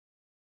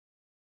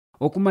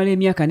okumala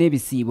emyaka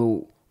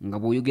n'ebisiibo nga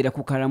bw'oyogera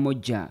ku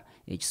Karamoja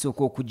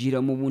ekisooka okugira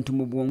mu buntu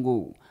mu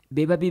bwongo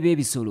be babi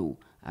b'ebisolo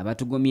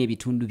abatugomya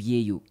ebitundu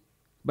byeyo.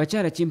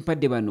 Bakyala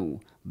kimpadde bano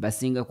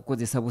basinga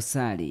kukozesa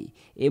busaale,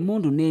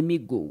 emmundu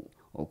n'emiggo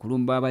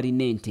okulumba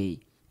abalina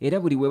ente,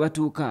 era buli we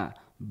batuuka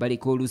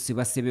baleka oluusi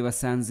basse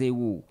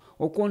basanzeewo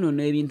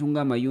okwonoona ebintu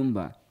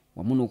ng'amayumba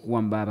wamu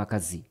n'okuwamba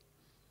abakazi.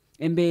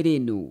 Embeera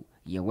eno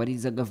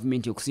yawaliriza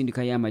gavumenti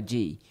okusindikayo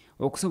amagye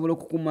okusobola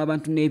okukuuma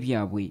abantu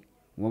n'ebyabwe,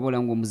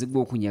 wabula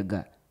ng'omuzigo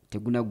okunyaga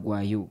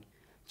tegunaggwaayo.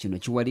 Kino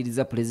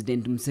kiwaliriza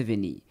Pulezidenti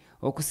Museveni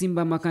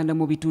okusimba amakanda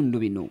mu bitundu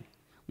bino.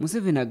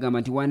 Museveni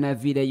agamba nti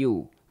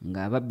wanaaviirayo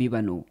ng'ababbi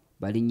bano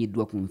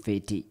balinyiddwa ku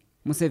nfeete.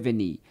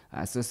 Museveni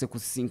asoose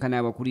kusisinkana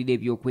abakulira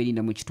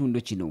ebyokwerinda mu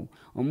kitundu kino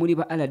omuli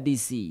ba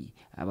RDC,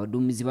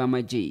 abaduumizi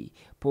b'amagye,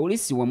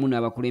 poliisi wamu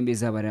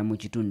n'abakulembeze abalala mu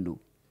kitundu.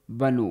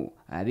 Bano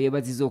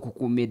abeebazizza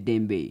okukuuma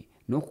eddembe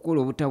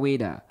n'okukola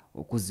obutaweera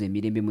okuzza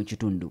emirembe mu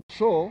kitundu.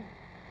 So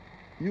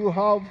you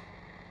have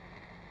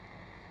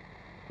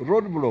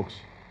roadblocks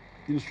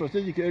in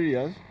strategic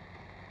areas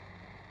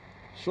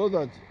so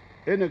that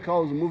any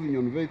cows moving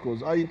on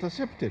vehicles are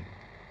intercepted.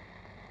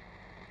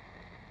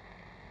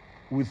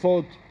 We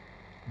thought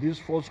this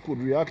force could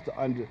react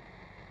and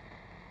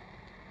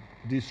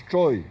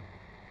destroy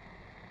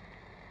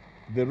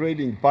the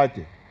raiding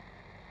party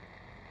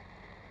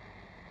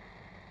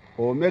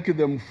or make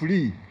them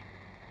flee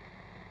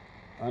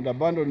and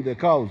abandon the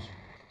cows.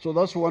 So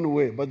that's one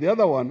way. But the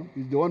other one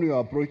is the one we are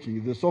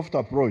approaching, the soft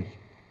approach.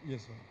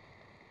 Yes, sir.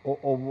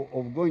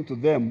 Of going to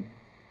them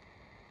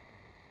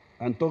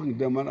and talking to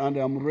them, and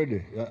I'm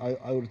ready.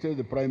 I will tell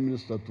the Prime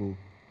Minister to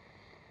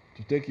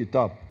take it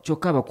up.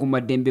 Kyokka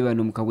abakuumaddembe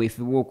bano mu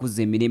kaweefube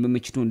w'okuzza emirembe mu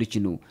kitundu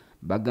kino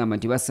bagamba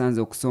nti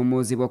basanze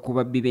okusoomoozebwa ku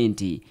babbi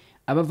b'ente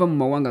abava mu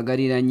mawanga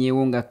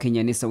galiraanyeewo nga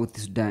Kenya ne South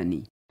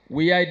Sudan.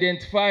 We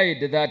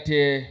identified that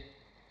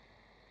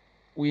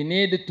we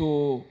need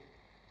to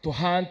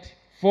hunt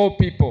 4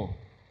 people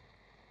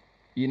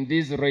in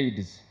these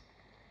raids.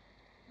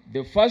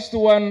 The first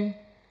one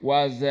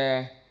was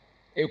a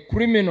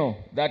criminal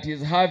that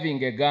is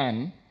having a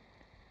gun.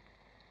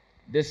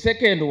 The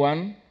second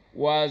one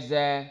was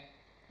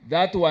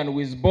that one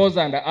with bows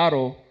and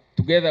arrow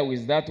together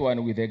with that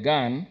one with a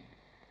gun.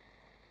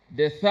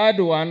 The third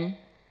one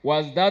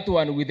was that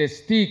one with a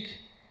stick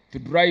to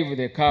drive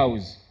the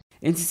cows.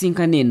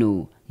 Ensisinkano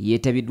eno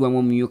yeetabiddwamu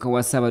omumyuka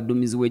wa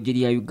Ssaabaduumizi w'eggye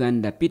lya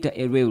Uganda Peter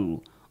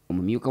Erweru,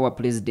 omumyuka wa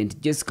Pulezidenti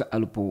Jessica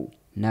Alupo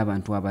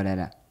n'abantu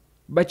abalala.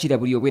 Bakira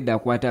buli obwedda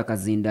akwata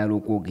akazindaalo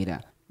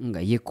okwogera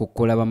nga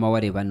yeekokkola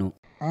bamawale bano.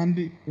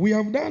 And we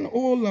have done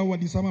all our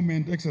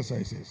disarmament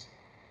exercises,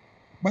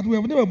 but we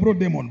have never brought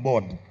them on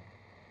board.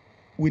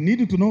 We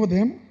need to know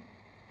them.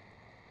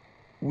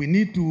 We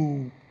need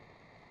to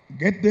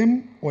get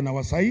them on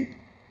our side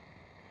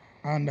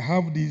and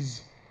have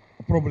this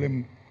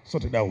problem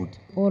sorted out.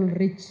 All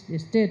reached a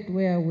state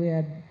where we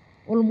had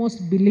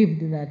almost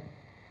believed that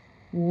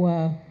we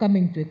were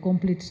coming to a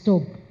complete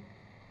stop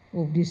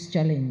of this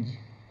challenge.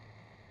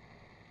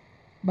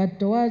 But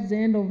towards the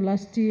end of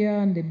last year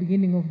and the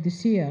beginning of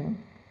this year,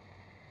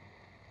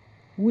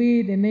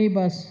 we, the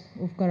neighbors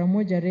of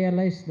Karamoja,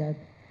 realized that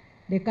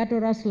the cattle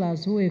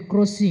rustlers who were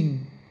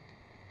crossing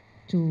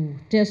to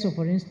Teso,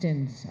 for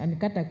instance, and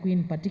Kataku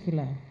in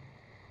particular,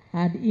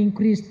 had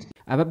increased.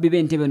 Ababbi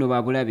b'ente bano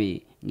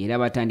babulabe ng'era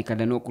batandika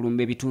dda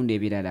n'okulumba ebitundu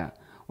ebirala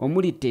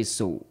omuli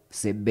Teso,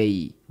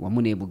 Sebbeyi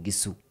wamu ne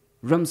Bugisu.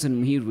 Ramson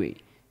Muhirwe,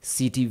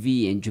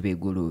 CTV enjuba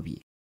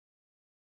egoloobye.